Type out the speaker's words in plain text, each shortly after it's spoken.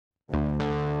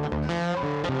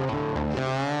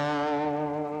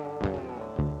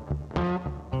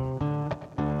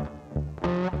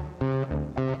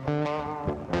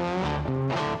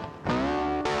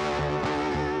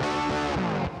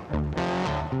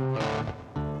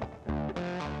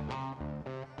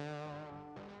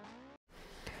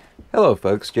Hello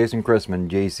folks, Jason Chrisman,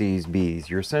 JC's Bees,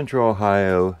 your Central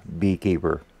Ohio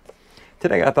beekeeper.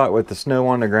 Today I thought with the snow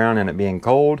on the ground and it being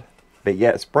cold, but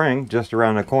yet spring just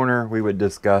around the corner, we would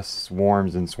discuss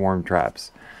swarms and swarm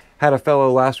traps. Had a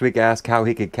fellow last week ask how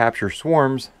he could capture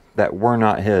swarms that were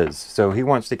not his. So he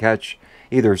wants to catch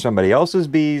either somebody else's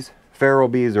bees, feral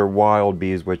bees, or wild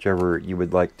bees, whichever you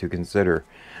would like to consider.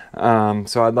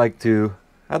 So I'd like to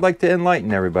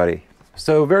enlighten everybody.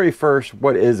 So very first,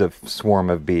 what is a swarm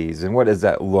of bees and what does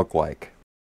that look like?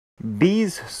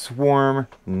 Bees swarm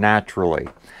naturally.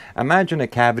 Imagine a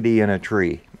cavity in a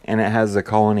tree and it has a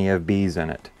colony of bees in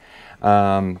it.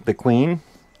 The queen,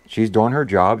 she's doing her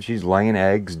job. She's laying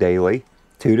eggs daily,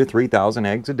 2,000 to 3,000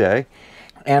 eggs a day.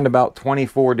 And about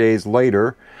 24 days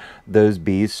later, those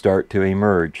bees start to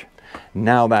emerge.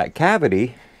 Now that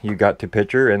cavity you got to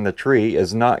picture in the tree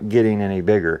is not getting any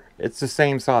bigger. It's the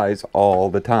same size all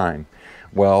the time.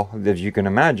 Well, as you can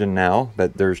imagine now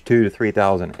that there's 2,000 to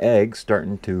 3,000 eggs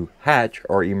starting to hatch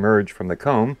or emerge from the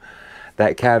comb,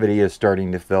 that cavity is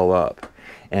starting to fill up.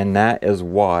 And that is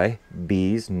why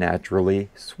bees naturally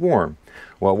swarm.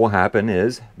 What will happen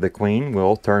is the queen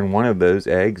will turn one of those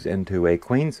eggs into a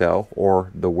queen cell,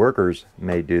 or the workers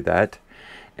may do that,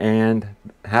 and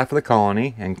half of the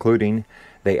colony, including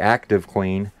the active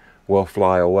queen, will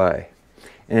fly away.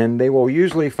 And they will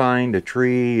usually find a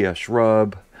tree, a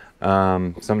shrub,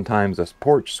 sometimes a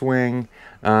porch swing,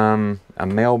 a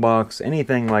mailbox,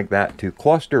 anything like that to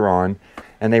cluster on,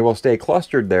 and they will stay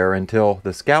clustered there until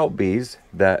the scout bees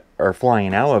that are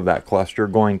flying out of that cluster,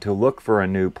 going to look for a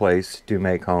new place to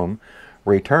make home,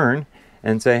 return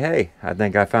and say, hey, I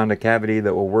think I found a cavity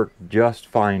that will work just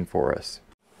fine for us.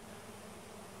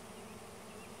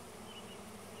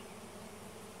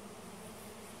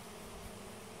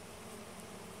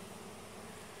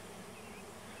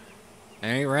 It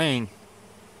ain't rain.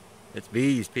 It's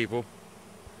bees, people.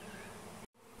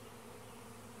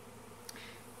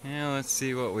 Now let's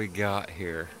see what we got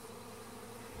here.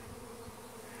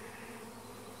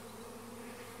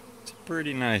 It's a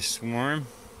pretty nice swarm.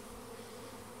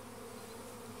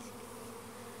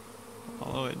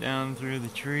 Follow it down through the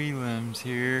tree limbs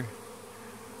here.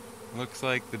 Looks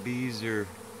like the bees are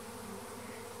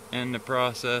in the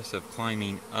process of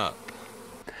climbing up.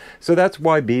 So that's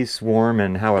why bees swarm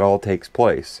and how it all takes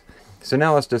place. So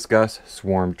now let's discuss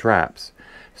swarm traps.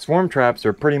 Swarm traps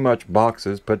are pretty much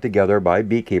boxes put together by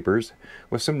beekeepers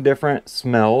with some different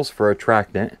smells for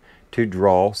attractant to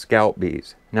draw scout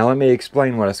bees. Now let me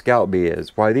explain what a scout bee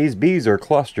is. Why these bees are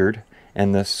clustered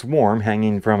and the swarm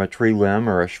hanging from a tree limb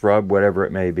or a shrub, whatever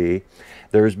it may be,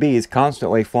 there's bees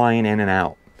constantly flying in and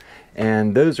out.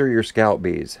 And those are your scout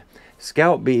bees.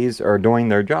 Scout bees are doing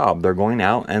their job. They're going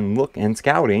out and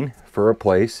scouting for a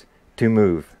place to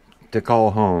move, to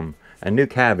call home, a new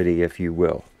cavity, if you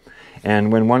will.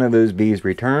 And when one of those bees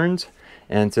returns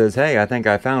and says, hey, I think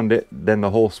I found it, then the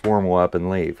whole swarm will up and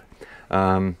leave.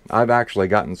 I've actually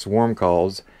gotten swarm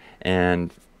calls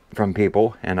from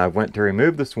people, and I went to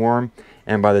remove the swarm,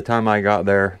 and by the time I got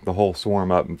there, the whole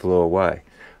swarm up and flew away.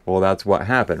 Well, that's what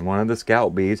happened. One of the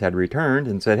scout bees had returned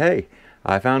and said, hey,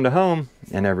 I found a home,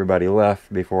 and everybody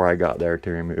left before I got there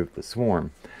to remove the swarm.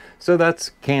 So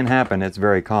that can happen. It's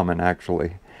very common,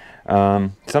 actually.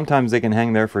 Sometimes they can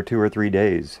hang there for 2 or 3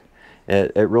 days.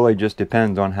 It really just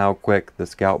depends on how quick the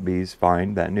scout bees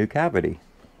find that new cavity.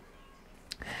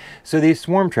 So these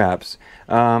swarm traps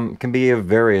can be of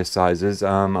various sizes.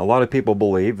 A lot of people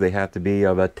believe they have to be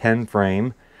of a 10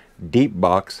 frame deep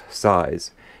box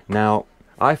size. Now,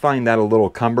 I find that a little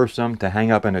cumbersome to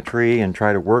hang up in a tree and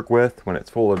try to work with when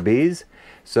it's full of bees.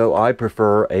 So I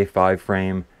prefer a 5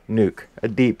 frame nuke, a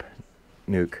deep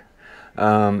nuke.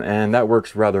 And that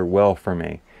works rather well for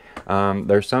me.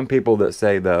 There's some people that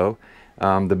say, though,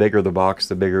 the bigger the box,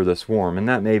 the bigger the swarm. And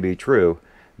that may be true,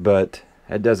 but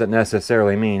it doesn't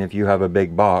necessarily mean if you have a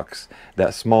big box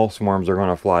that small swarms are going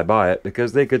to fly by it,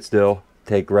 because they could still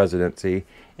take residency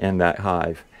in that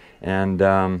hive. And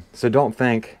so don't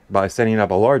think by setting up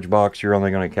a large box you're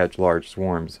only going to catch large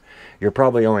swarms. You're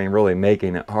probably only really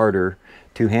making it harder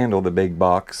to handle the big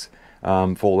box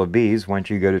full of bees once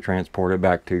you go to transport it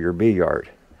back to your bee yard.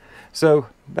 So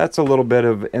that's a little bit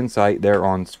of insight there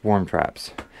on swarm traps.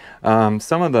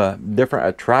 Some of the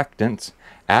different attractants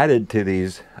added to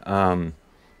these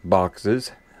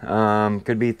boxes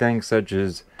could be things such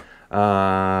as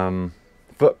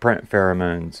footprint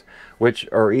pheromones, which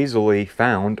are easily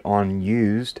found on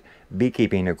used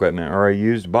beekeeping equipment or a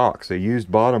used box, a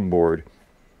used bottom board.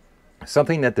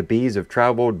 Something that the bees have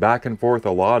traveled back and forth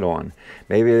a lot on.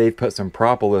 Maybe they've put some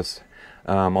propolis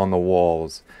on the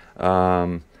walls.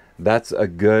 That's a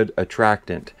good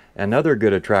attractant. Another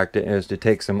good attractant is to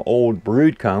take some old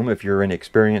brood comb, if you're an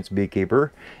experienced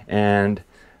beekeeper, and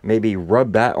maybe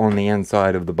rub that on the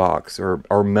inside of the box,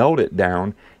 or melt it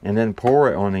down and then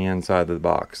pour it on the inside of the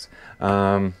box.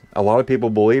 A lot of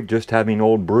people believe just having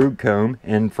old brood comb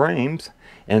in frames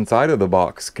inside of the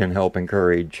box can help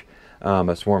encourage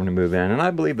a swarm to move in, and I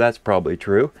believe that's probably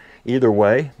true. Either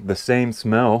way, the same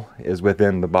smell is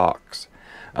within the box.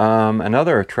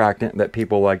 Another attractant that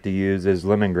people like to use is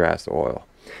lemongrass oil.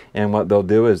 And what they'll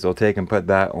do is they'll take and put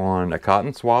that on a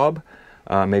cotton swab,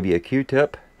 maybe a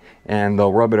Q-tip, and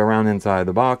they'll rub it around inside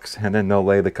the box, and then they'll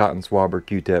lay the cotton swab or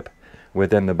Q-tip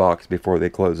within the box before they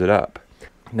close it up.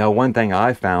 Now, one thing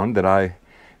I found that I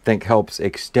think helps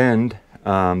extend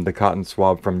the cotton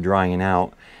swab from drying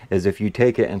out is if you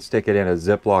take it and stick it in a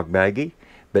Ziploc baggie,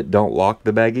 but don't lock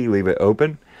the baggie, leave it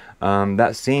open.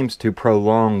 That seems to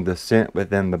prolong the scent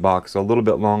within the box a little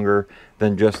bit longer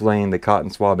than just laying the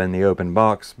cotton swab in the open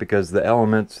box, because the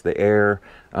elements, the air,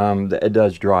 it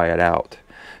does dry it out.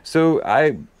 So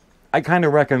I kind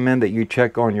of recommend that you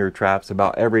check on your traps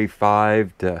about every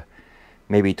 5 to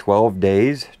maybe 12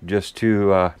 days, just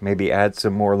to maybe add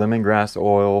some more lemongrass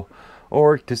oil,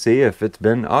 or to see if it's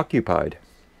been occupied.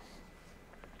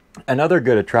 Another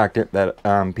good attractant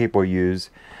that people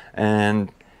use,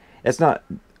 and it's not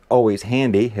always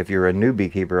handy if you're a new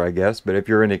beekeeper, I guess, but if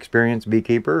you're an experienced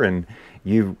beekeeper and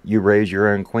you raise your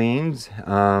own queens,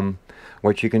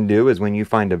 what you can do is, when you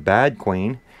find a bad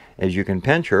queen, is you can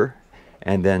pinch her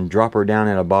and then drop her down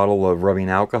in a bottle of rubbing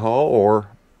alcohol, or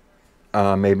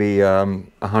maybe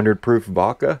 100 proof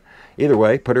vodka. Either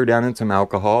way, put her down in some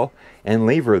alcohol and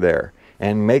leave her there,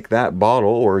 and make that bottle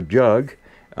or jug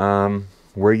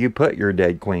where you put your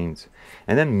dead queens,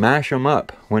 and then mash them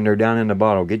up when they're down in the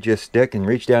bottle. Get you a stick and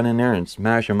reach down in there and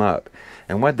smash them up.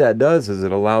 And what that does is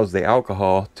it allows the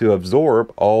alcohol to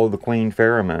absorb all the queen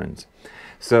pheromones.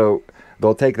 So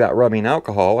they'll take that rubbing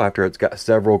alcohol after it's got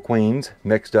several queens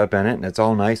mixed up in it, and it's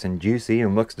all nice and juicy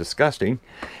and looks disgusting.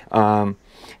 Then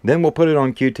we'll put it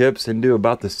on Q-tips and do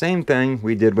about the same thing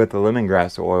we did with the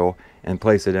lemongrass oil, and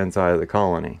place it inside of the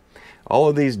colony. All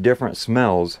of these different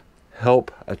smells help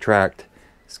attract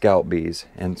scout bees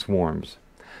and swarms.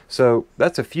 So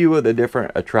that's a few of the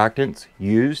different attractants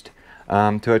used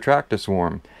to attract a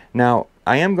swarm. Now,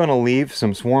 I am going to leave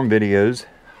some swarm videos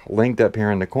linked up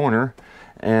here in the corner,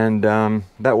 and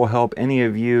that will help any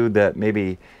of you that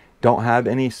maybe don't have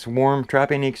any swarm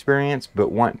trapping experience but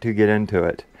want to get into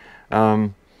it.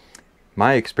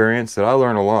 My experience, that I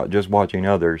learn a lot just watching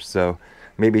others, so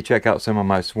maybe check out some of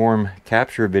my swarm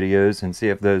capture videos and see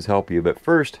if those help you. But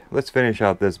first, let's finish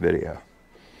out this video.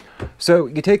 So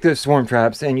you take those swarm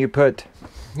traps and you put,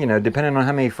 depending on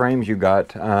how many frames you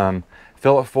got,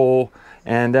 fill it full.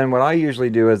 And then what I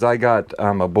usually do is I got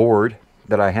a board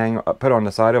that I put on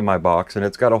the side of my box, and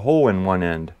it's got a hole in one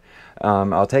end.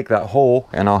 I'll take that hole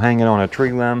and I'll hang it on a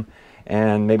tree limb,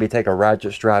 and maybe take a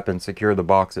ratchet strap and secure the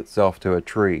box itself to a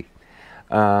tree.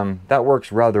 That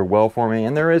works rather well for me,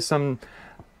 and there is some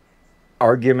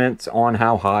arguments on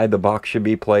how high the box should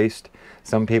be placed.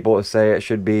 Some people say it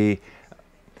should be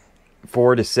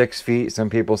 4 to 6 feet. Some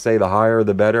people say the higher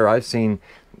the better. I've seen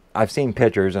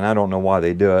pictures, and I don't know why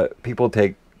they do it. People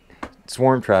take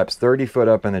swarm traps 30 foot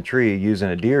up in the tree using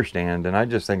a deer stand, and I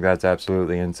just think that's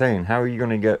absolutely insane. How are you going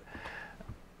to get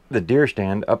the deer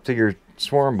stand up to your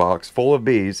swarm box full of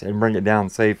bees and bring it down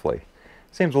safely?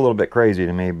 Seems a little bit crazy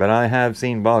to me, but I have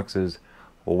seen boxes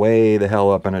way the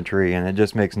hell up in a tree, and it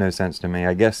just makes no sense to me.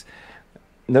 I guess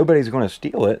nobody's going to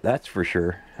steal it, that's for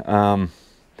sure.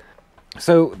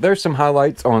 So there's some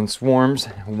highlights on swarms,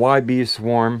 why bees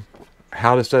swarm,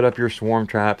 how to set up your swarm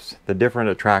traps, the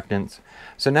different attractants.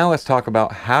 So now let's talk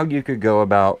about how you could go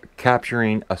about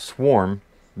capturing a swarm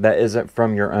that isn't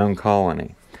from your own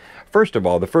colony. First of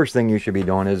all, the first thing you should be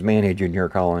doing is managing your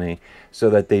colony so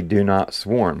that they do not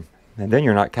swarm. And then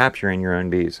you're not capturing your own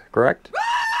bees, correct?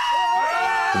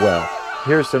 Well,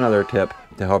 here's another tip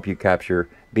to help you capture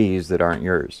bees that aren't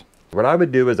yours. What I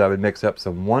would do is I would mix up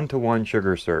some 1-to-1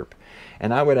 sugar syrup,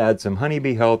 and I would add some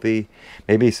Honeybee Healthy,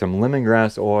 maybe some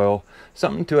lemongrass oil,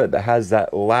 something to it that has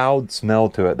that loud smell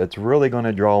to it that's really going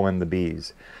to draw in the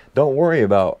bees. Don't worry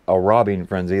about a robbing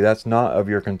frenzy. That's not of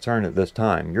your concern at this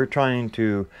time. You're trying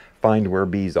to find where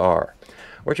bees are.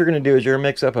 What you're going to do is you're going to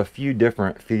mix up a few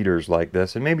different feeders like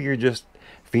this, and maybe you're just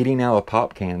feeding out of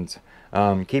pop cans.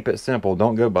 Keep it simple.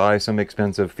 Don't go buy some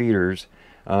expensive feeders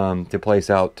to place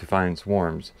out to find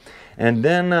swarms. And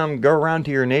then go around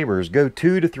to your neighbors. Go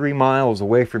 2 to 3 miles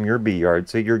away from your bee yard,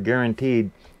 so you're guaranteed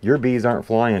your bees aren't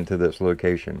flying to this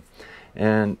location.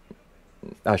 And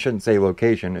I shouldn't say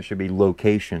location, it should be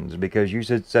locations, because you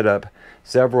should set up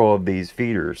several of these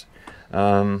feeders.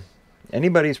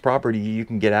 anybody's property you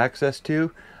can get access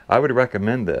to, I would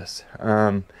recommend this.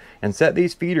 And set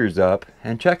these feeders up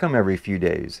and check them every few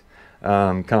days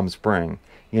come spring.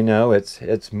 You know,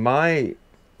 it's my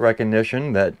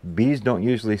recognition that bees don't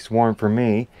usually swarm for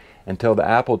me until the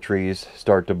apple trees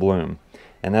start to bloom.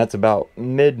 And that's about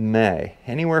mid-May.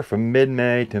 Anywhere from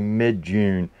mid-May to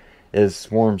mid-June is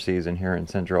swarm season here in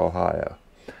Central Ohio.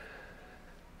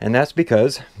 And that's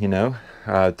because, you know,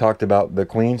 I talked about the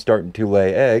queen starting to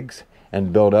lay eggs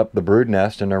and build up the brood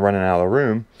nest, and they're running out of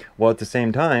room. Well, at the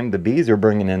same time, the bees are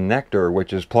bringing in nectar,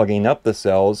 which is plugging up the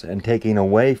cells and taking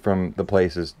away from the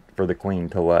places for the queen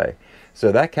to lay.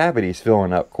 So that cavity's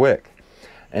filling up quick.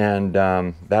 And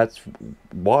that's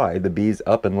why the bees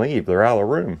up and leave. They're out of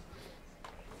room.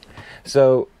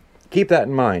 So keep that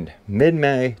in mind.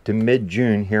 Mid-May to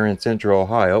mid-June here in Central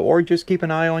Ohio, or just keep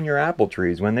an eye on your apple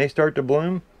trees. When they start to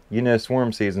bloom, you know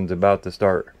swarm season's about to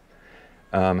start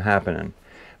happening.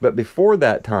 But before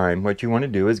that time, what you want to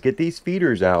do is get these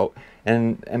feeders out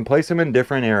and place them in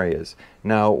different areas.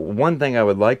 Now, one thing I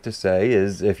would like to say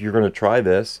is, if you're going to try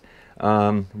this,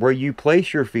 where you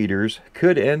place your feeders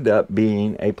could end up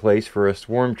being a place for a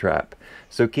swarm trap.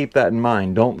 So keep that in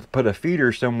mind. Don't put a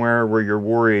feeder somewhere where you're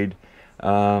worried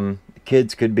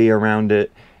kids could be around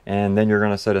it, and then you're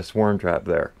going to set a swarm trap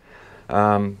there.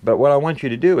 But what I want you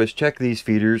to do is check these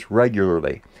feeders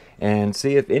regularly and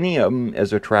see if any of them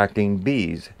is attracting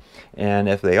bees. And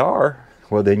if they are,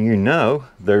 well, then you know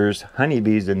there's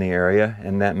honeybees in the area,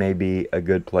 and that may be a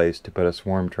good place to put a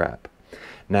swarm trap.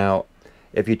 Now,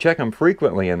 if you check them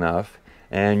frequently enough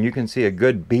and you can see a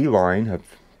good bee line of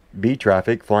bee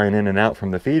traffic flying in and out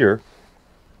from the feeder,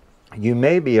 you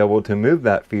may be able to move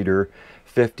that feeder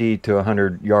 50 to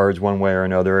 100 yards one way or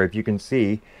another if you can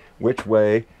see which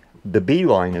way the bee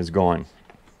line is going.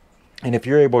 And if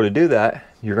you're able to do that,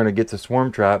 you're going to get the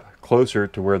swarm trap closer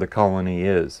to where the colony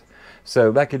is.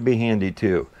 So that could be handy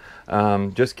too.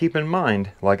 Just keep in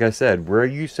mind, like I said, where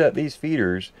you set these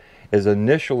feeders is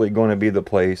initially going to be the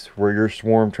place where your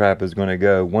swarm trap is going to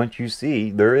go once you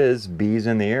see there is bees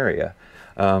in the area.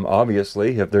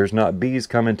 Obviously, if there's not bees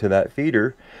coming to that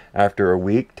feeder after a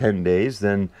week, 10 days,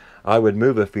 then I would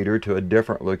move a feeder to a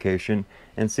different location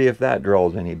and see if that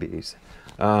draws any bees.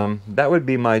 That would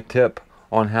be my tip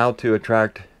on how to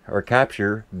attract or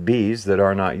capture bees that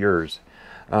are not yours.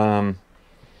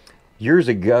 Years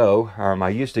ago, I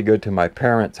used to go to my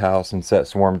parents' house and set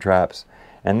swarm traps,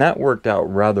 and that worked out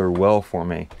rather well for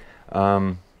me.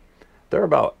 They're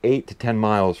about 8 to 10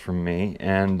 miles from me,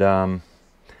 and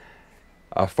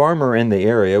a farmer in the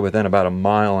area within about 1.5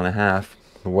 miles,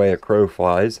 the way a crow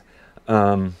flies,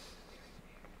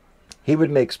 he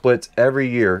would make splits every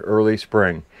year early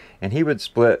spring, and he would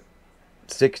split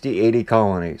 60-80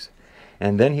 colonies.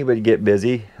 And then he would get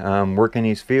busy working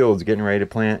these fields, getting ready to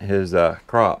plant his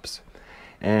crops.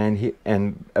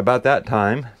 And about that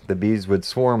time, the bees would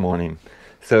swarm on him.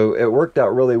 So it worked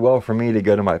out really well for me to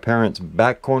go to my parents'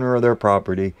 back corner of their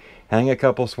property, hang a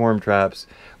couple swarm traps,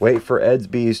 wait for Ed's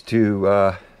bees to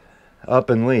up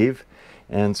and leave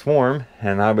and swarm,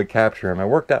 and I would capture them. It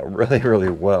worked out really, really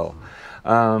well.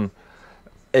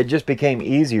 It just became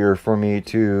easier for me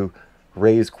to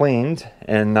raise queens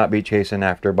and not be chasing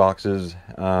after boxes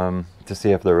to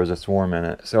see if there was a swarm in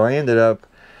it. So I ended up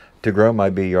to grow my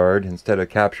bee yard instead of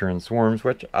capturing swarms,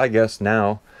 which I guess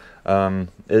now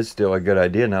is still a good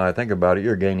idea. Now I think about it,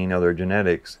 you're gaining other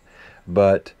genetics.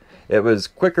 But it was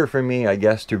quicker for me, I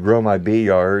guess, to grow my bee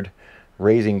yard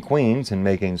raising queens and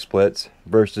making splits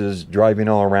versus driving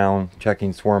all around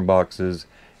checking swarm boxes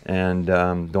and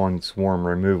doing swarm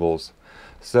removals.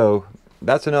 So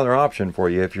that's another option for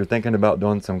you if you're thinking about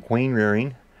doing some queen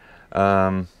rearing.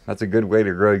 That's a good way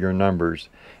to grow your numbers.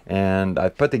 And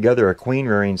I've put together a queen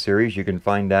rearing series. You can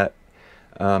find that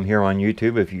here on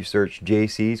YouTube if you search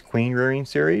JC's queen rearing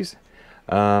series.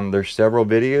 There's several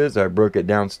videos. I broke it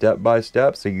down step by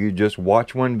step, so you just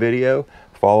watch one video,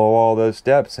 follow all those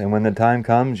steps, and when the time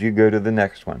comes, you go to the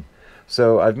next one.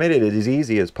 So I've made it as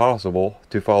easy as possible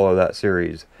to follow that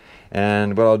series.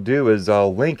 And what I'll do is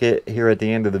I'll link it here at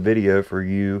the end of the video for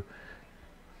you,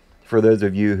 for those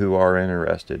of you who are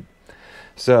interested.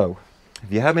 So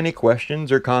if you have any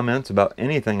questions or comments about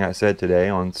anything I said today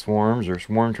on swarms or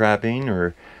swarm trapping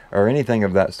or anything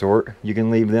of that sort, you can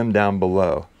leave them down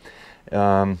below.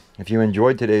 If you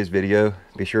enjoyed today's video,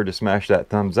 be sure to smash that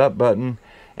thumbs up button,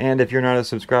 and if you're not a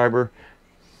subscriber,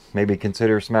 maybe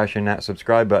consider smashing that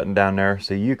subscribe button down there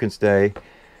so you can stay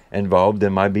involved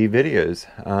in my bee videos.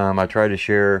 I try to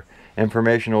share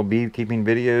informational beekeeping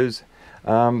videos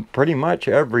pretty much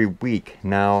every week.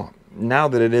 Now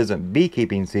that it isn't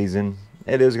beekeeping season,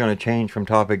 it is going to change from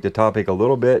topic to topic a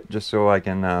little bit, just so I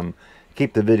can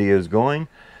keep the videos going.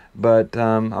 But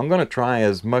I'm going to try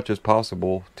as much as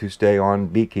possible to stay on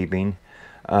beekeeping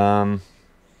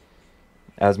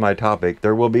as my topic.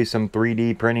 There will be some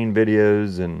 3D printing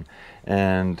videos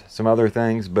and some other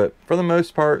things, but for the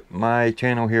most part, my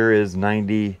channel here is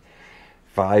 95%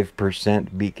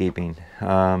 beekeeping.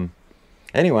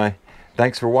 Anyway,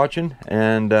 thanks for watching,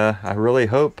 and I really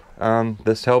hope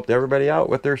this helped everybody out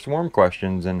with their swarm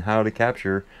questions and how to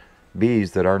capture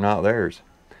bees that are not theirs.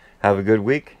 Have a good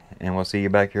week, and we'll see you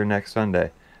back here next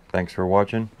Sunday. Thanks for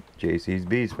watching JC's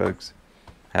Bees, folks.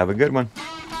 Have a good one.